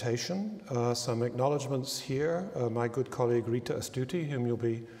presentation. Some acknowledgements here. My good colleague Rita Astuti, whom you'll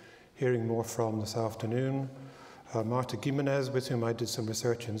be hearing more from this afternoon. Marta Gimenez, with whom I did some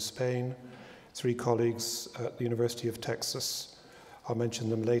research in Spain. 3 colleagues at the University of Texas. I'll mention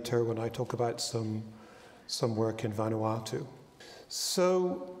them later when I talk about some work in Vanuatu.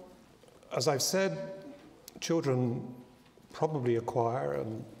 So, as I've said, children probably acquire,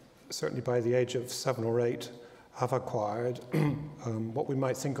 and certainly by the age of 7 or 8, have acquired what we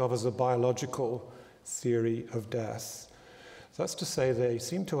might think of as a biological theory of death. That's to say, they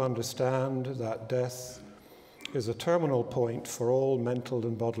seem to understand that death is a terminal point for all mental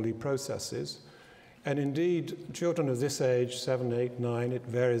and bodily processes. And indeed, children of this age, 7, 8, 9, it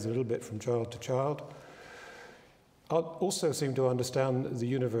varies a little bit from child to child, also seem to understand the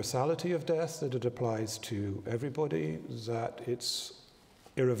universality of death, that it applies to everybody, that it's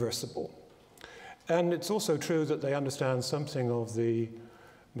irreversible. And it's also true that they understand something of the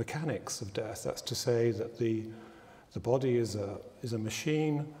mechanics of death. That's to say that the body is a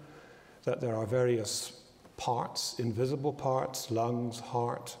machine, that there are various parts, invisible parts, lungs,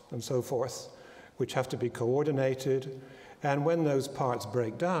 heart, and so forth, which have to be coordinated. And when those parts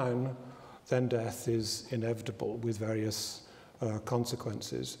break down, then death is inevitable with various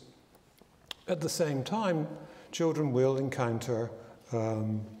consequences. At the same time, children will encounter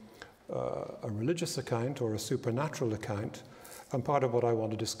a religious account or a supernatural account. And part of what I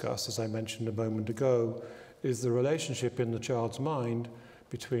want to discuss, as I mentioned a moment ago, is the relationship in the child's mind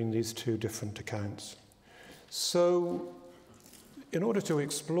between these 2 different accounts. So, in order to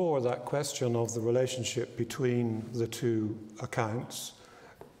explore that question of the relationship between the 2 accounts,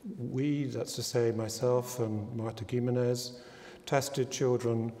 we, that's to say myself and Marta Gimenez, tested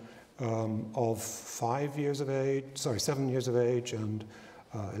children of 7 years of age and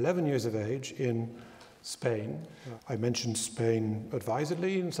 11 years of age in Spain. I mentioned Spain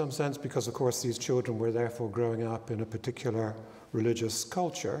advisedly in some sense because, of course, these children were therefore growing up in a particular religious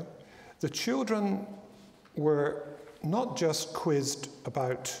culture. The children were not just quizzed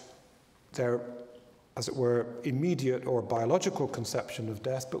about their, as it were, immediate or biological conception of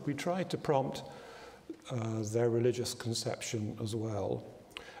death, but we tried to prompt their religious conception as well.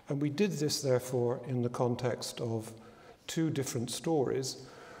 And we did this, therefore, in the context of 2 different stories.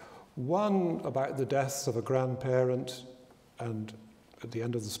 One about the death of a grandparent, and at the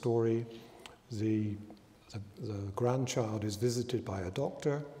end of the story, the grandchild is visited by a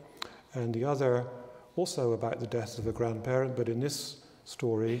doctor, and the other also about the death of a grandparent, but in this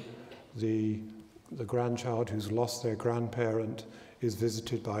story, the grandchild who's lost their grandparent is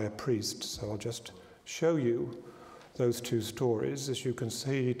visited by a priest. So I'll just show you those 2 stories. As you can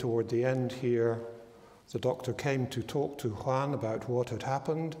see toward the end here, the doctor came to talk to Juan about what had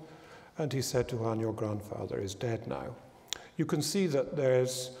happened, and he said to Juan, "Your grandfather is dead now." You can see that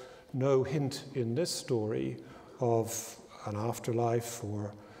there's no hint in this story of an afterlife,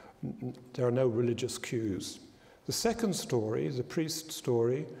 or there are no religious cues. The second story, the priest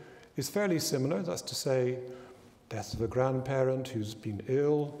story, is fairly similar. That's to say, death of a grandparent who's been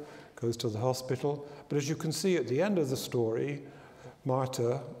ill, goes to the hospital. But as you can see at the end of the story,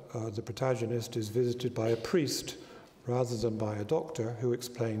 Marta, the protagonist, is visited by a priest rather than by a doctor who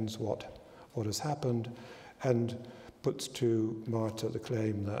explains what has happened and puts to Marta the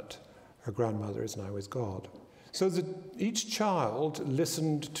claim that her grandmother is now with God. So that each child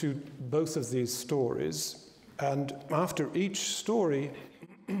listened to both of these stories, and after each story,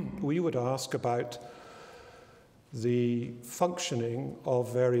 we would ask about the functioning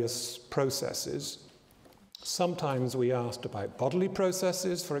of various processes. Sometimes we asked about bodily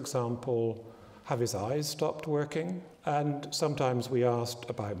processes, for example, have his eyes stopped working? And sometimes we asked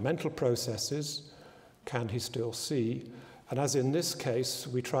about mental processes, can he still see? And as in this case,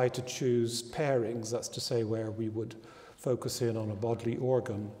 we try to choose pairings, that's to say where we would focus in on a bodily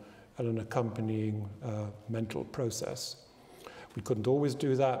organ and an accompanying mental process. We couldn't always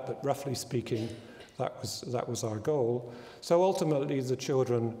do that, but roughly speaking, that was our goal. So ultimately, the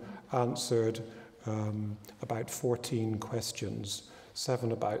children answered about 14 questions,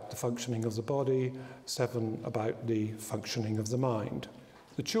 7 about the functioning of the body, 7 about the functioning of the mind.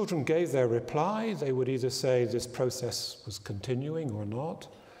 The children gave their reply. They would either say this process was continuing or not,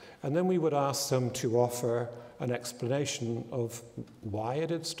 and then we would ask them to offer an explanation of why it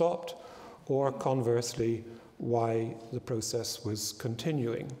had stopped, or conversely, why the process was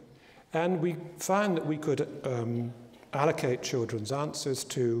continuing. And we found that we could allocate children's answers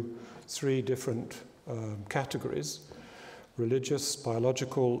to 3 different categories: religious,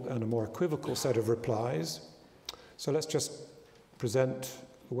 biological, and a more equivocal set of replies. So let's just present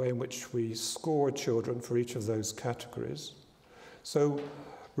the way in which we score children for each of those categories. So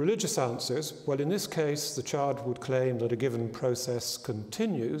religious answers, well, in this case, the child would claim that a given process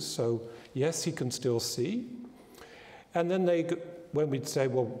continues, so yes, he can still see. And then when we'd say,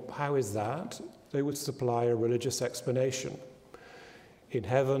 well, how is that? They would supply a religious explanation. In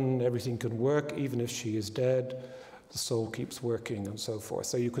heaven, everything can work, even if she is dead, the soul keeps working, and so forth.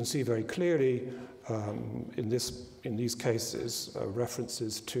 So you can see very clearly in these cases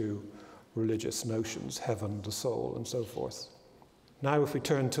references to religious notions, heaven, the soul, and so forth. Now, if we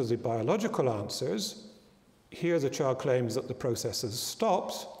turn to the biological answers, here the child claims that the process has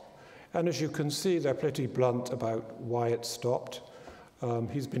stopped, and as you can see, they're pretty blunt about why it stopped.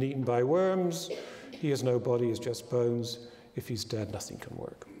 He's been eaten by worms, he has no body, he's just bones. If he's dead, nothing can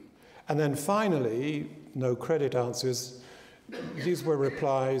work. And then finally, no credit answers. These were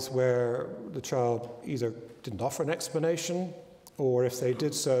replies where the child either didn't offer an explanation, or if they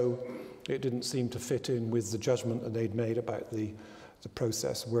did so, it didn't seem to fit in with the judgment that they'd made about the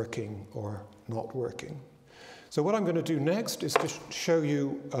process working or not working. So what I'm going to do next is to show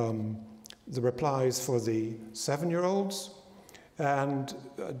you the replies for the 7-year-olds. And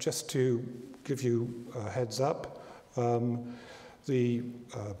just to give you a heads up, the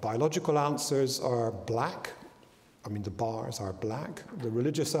biological answers are black. I mean, the bars are black. The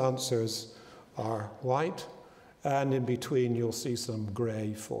religious answers are white. And in between, you'll see some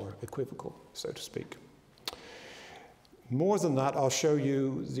gray for equivocal, so to speak. More than that, I'll show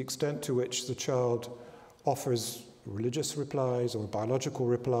you the extent to which the child offers religious replies or biological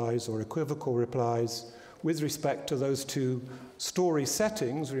replies or equivocal replies with respect to those two story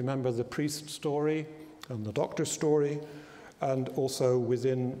settings. Remember the priest story and the doctor story, and also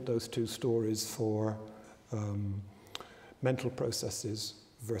within those two stories for mental processes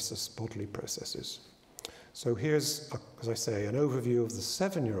versus bodily processes. So here's, as I say, an overview of the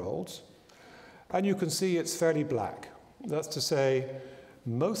 7-year-olds, and you can see it's fairly black. That's to say,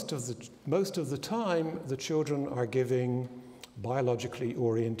 most of the time, the children are giving biologically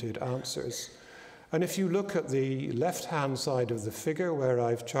oriented answers. And if you look at the left-hand side of the figure, where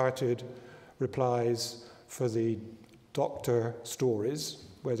I've charted replies for the doctor stories,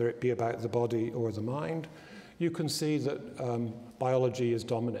 whether it be about the body or the mind, you can see that biology is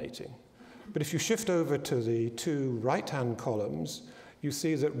dominating. But if you shift over to the two right-hand columns, you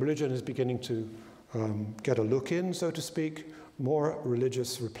see that religion is beginning to get a look in, so to speak, more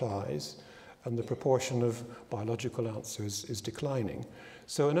religious replies, and the proportion of biological answers is declining.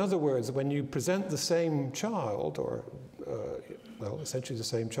 So in other words, when you present the same child, or, well, essentially the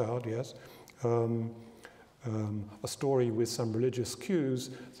same child, yes, a story with some religious cues,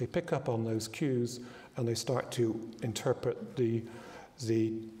 they pick up on those cues and they start to interpret the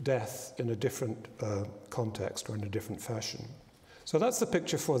death in a different context or in a different fashion. So that's the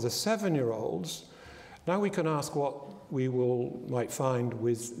picture for the 7-year-olds. Now we can ask what we might find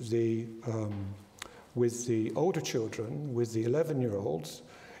with the older children, with the 11-year-olds,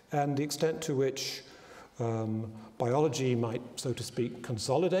 and the extent to which biology might, so to speak,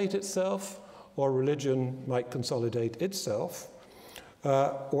 consolidate itself, or religion might consolidate itself,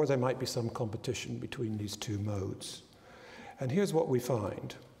 or there might be some competition between these two modes. And here's what we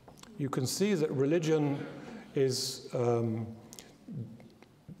find. You can see that religion is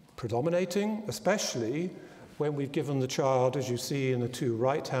predominating, especially when we've given the child, as you see in the two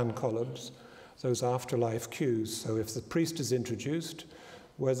right-hand columns, those afterlife cues. So if the priest is introduced,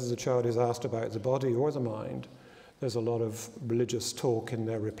 whether the child is asked about the body or the mind, there's a lot of religious talk in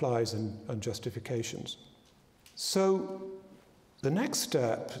their replies and justifications. So the next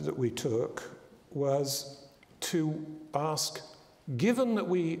step that we took was to ask, given that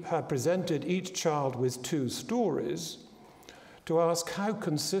we had presented each child with two stories, to ask how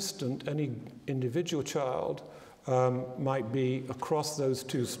consistent any individual child might be across those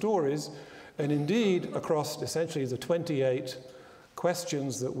two stories, and indeed across essentially the 28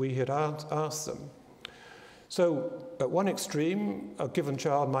 questions that we had asked them. So at one extreme, a given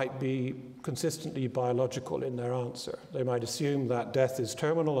child might be consistently biological in their answer. They might assume that death is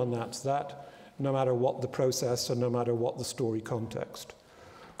terminal and that's that, no matter what the process and no matter what the story context.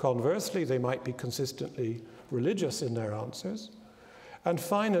 Conversely, they might be consistently religious in their answers. And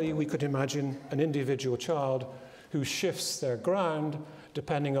finally, we could imagine an individual child who shifts their ground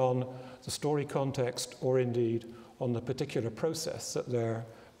depending on the story context or indeed on the particular process that they're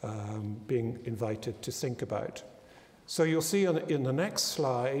being invited to think about. So you'll see in the next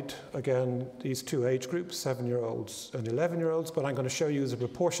slide, again, these two age groups, 7-year-olds and 11-year-olds, but I'm going to show you the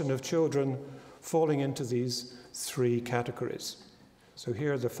proportion of children falling into these three categories. So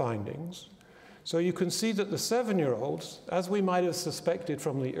here are the findings. So you can see that the 7-year-olds, as we might have suspected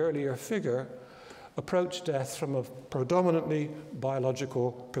from the earlier figure, approach death from a predominantly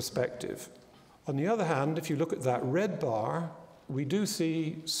biological perspective. On the other hand, if you look at that red bar, we do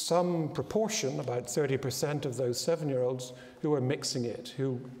see some proportion, about 30% of those 7-year-olds, who are mixing it,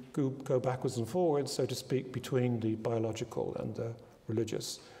 who go backwards and forwards, so to speak, between the biological and the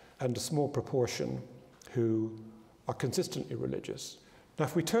religious, and a small proportion who are consistently religious. Now,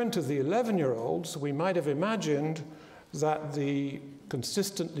 if we turn to the 11-year-olds, we might have imagined that the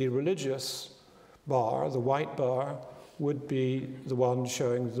consistently religious bar, the white bar, would be the one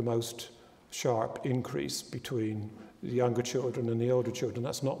showing the most sharp increase between the younger children and the older children.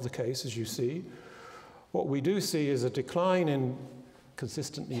 That's not the case, as you see. What we do see is a decline in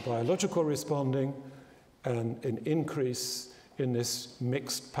consistently biological responding and an increase in this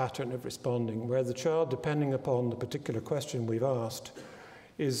mixed pattern of responding, where the child, depending upon the particular question we've asked,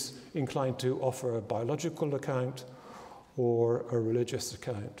 is inclined to offer a biological account or a religious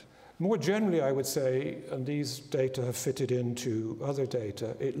account. More generally, I would say, and these data have fitted into other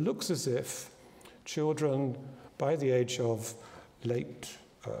data, it looks as if children by the age of late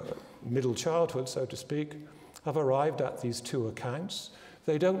middle childhood, so to speak, have arrived at these two accounts.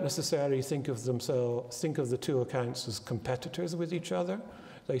 They don't necessarily think of the two accounts as competitors with each other.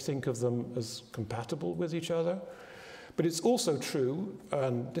 They think of them as compatible with each other. But it's also true,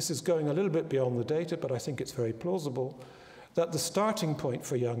 and this is going a little bit beyond the data, but I think it's very plausible, that the starting point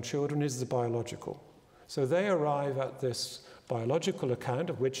for young children is the biological. So they arrive at this biological account,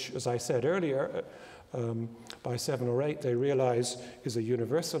 of which, as I said earlier, by 7 or 8, they realize is a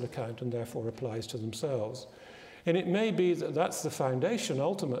universal account and therefore applies to themselves. And it may be that that's the foundation,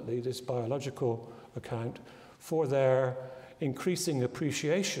 ultimately, this biological account, for their increasing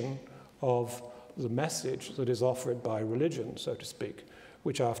appreciation of the message that is offered by religion, so to speak,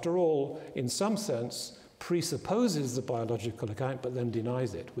 which, after all, in some sense, presupposes the biological account but then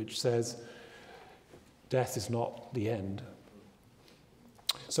denies it, which says death is not the end.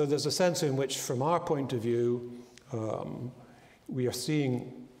 So there's a sense in which, from our point of view, we are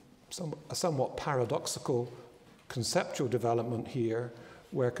seeing a somewhat paradoxical conceptual development here,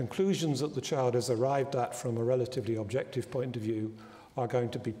 where conclusions that the child has arrived at from a relatively objective point of view are going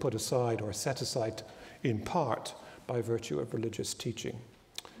to be put aside or set aside in part by virtue of religious teaching.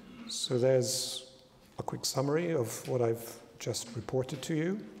 So there's a quick summary of what I've just reported to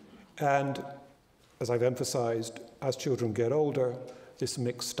you. And as I've emphasized, as children get older, this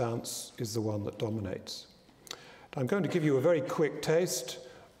mixed stance is the one that dominates. I'm going to give you a very quick taste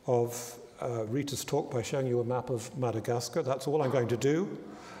of Rita's talk by showing you a map of Madagascar. That's all I'm going to do.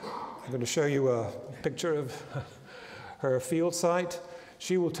 I'm going to show you a picture of her field site.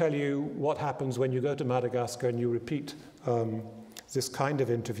 She will tell you what happens when you go to Madagascar and you repeat this kind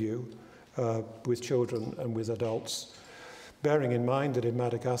of interview with children and with adults, bearing in mind that in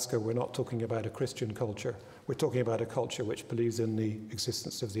Madagascar we're not talking about a Christian culture. We're talking about a culture which believes in the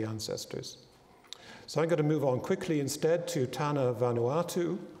existence of the ancestors. So I'm going to move on quickly instead to Tana,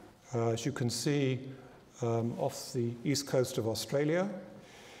 Vanuatu. As you can see, off the east coast of Australia.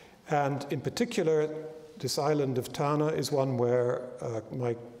 And in particular, this island of Tana is one where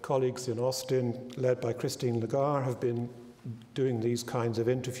my colleagues in Austin, led by Christine Lagarde, have been doing these kinds of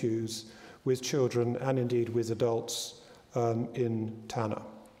interviews with children and indeed with adults in Tana.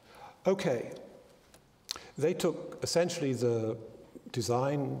 Okay, they took essentially the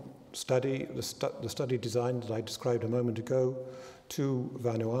design study, the study design that I described a moment ago, to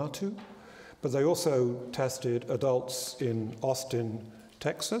Vanuatu, but they also tested adults in Austin,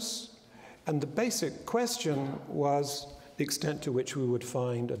 Texas, and the basic question was the extent to which we would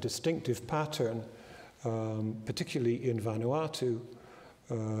find a distinctive pattern, particularly in Vanuatu,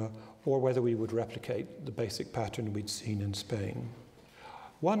 or whether we would replicate the basic pattern we'd seen in Spain.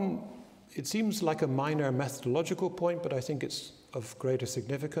 It seems like a minor methodological point, but I think it's of greater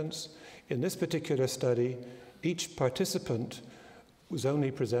significance. In this particular study, each participant was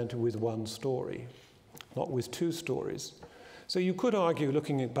only presented with one story, not with two stories. So you could argue,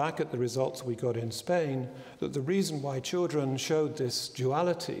 looking back at the results we got in Spain, that the reason why children showed this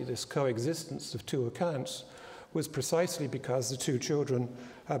duality, this coexistence of two accounts, was precisely because the two children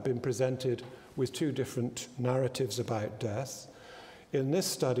had been presented with two different narratives about death. In this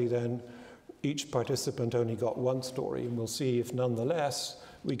study, then, each participant only got one story, and we'll see if nonetheless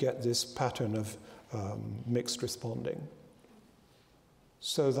we get this pattern of mixed responding.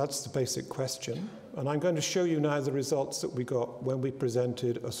 So that's the basic question. And I'm going to show you now the results that we got when we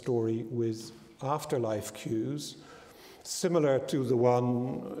presented a story with afterlife cues similar to the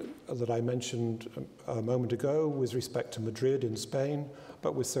one that I mentioned a moment ago with respect to Madrid in Spain,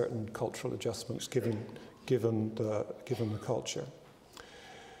 but with certain cultural adjustments given the culture.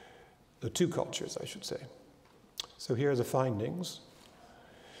 The two cultures, I should say. So here are the findings.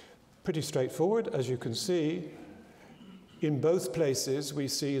 Pretty straightforward, as you can see. In both places, we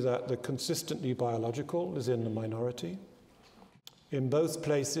see that the consistently biological is in the minority. In both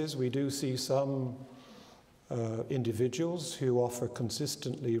places, we do see some individuals who offer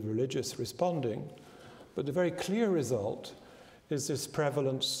consistently religious responding, but the very clear result is this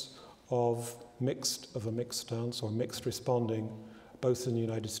prevalence of a mixed stance or mixed responding, both in the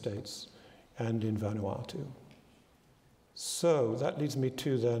United States and in Vanuatu. So that leads me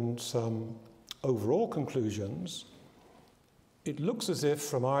to then some overall conclusions. It looks as if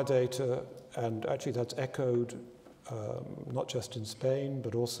from our data, and actually that's echoed not just in Spain,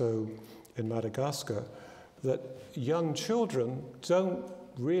 but also in Madagascar, that young children don't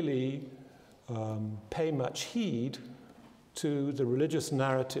really pay much heed to the religious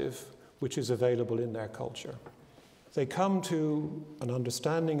narrative which is available in their culture. They come to an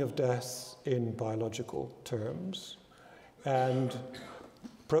understanding of death in biological terms, and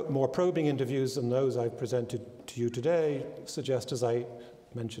more probing interviews than those I've presented to you today suggest, as I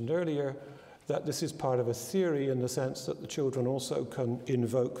mentioned earlier, that this is part of a theory in the sense that the children also can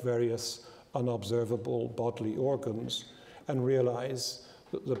invoke various unobservable bodily organs and realize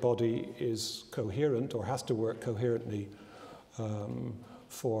that the body is coherent or has to work coherently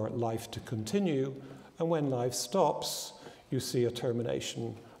for life to continue. And when life stops, you see a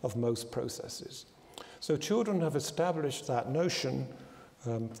termination of most processes. So children have established that notion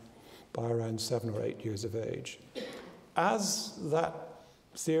by around 7 or 8 years of age. As that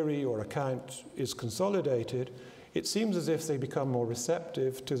theory or account is consolidated, it seems as if they become more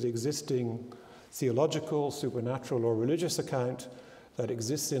receptive to the existing theological, supernatural, or religious account that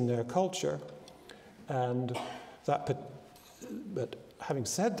exists in their culture. And but having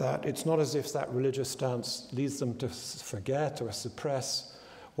said that, it's not as if that religious stance leads them to forget or suppress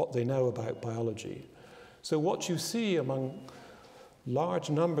what they know about biology. So what you see among large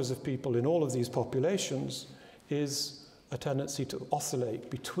numbers of people in all of these populations is a tendency to oscillate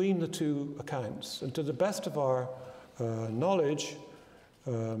between the two accounts. And to the best of our knowledge,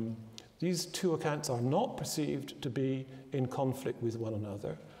 these two accounts are not perceived to be in conflict with one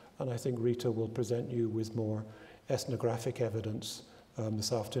another. And I think Rita will present you with more ethnographic evidence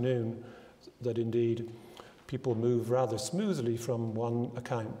this afternoon that indeed people move rather smoothly from one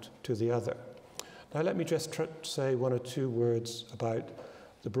account to the other. Now let me just say 1 or 2 words about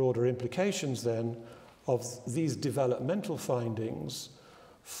the broader implications then of these developmental findings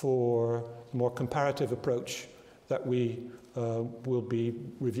for the more comparative approach that we will be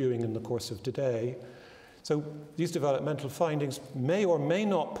reviewing in the course of today. So these developmental findings may or may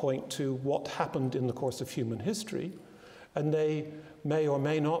not point to what happened in the course of human history, and they may or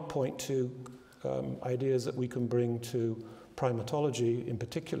may not point to ideas that we can bring to primatology in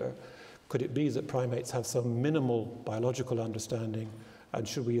particular. Could it be that primates have some minimal biological understanding, and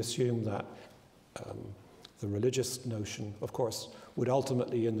should we assume that the religious notion, of course, would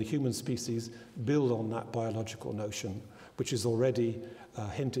ultimately in the human species build on that biological notion, which is already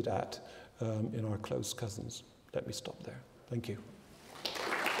hinted at in our close cousins. Let me stop there. Thank you.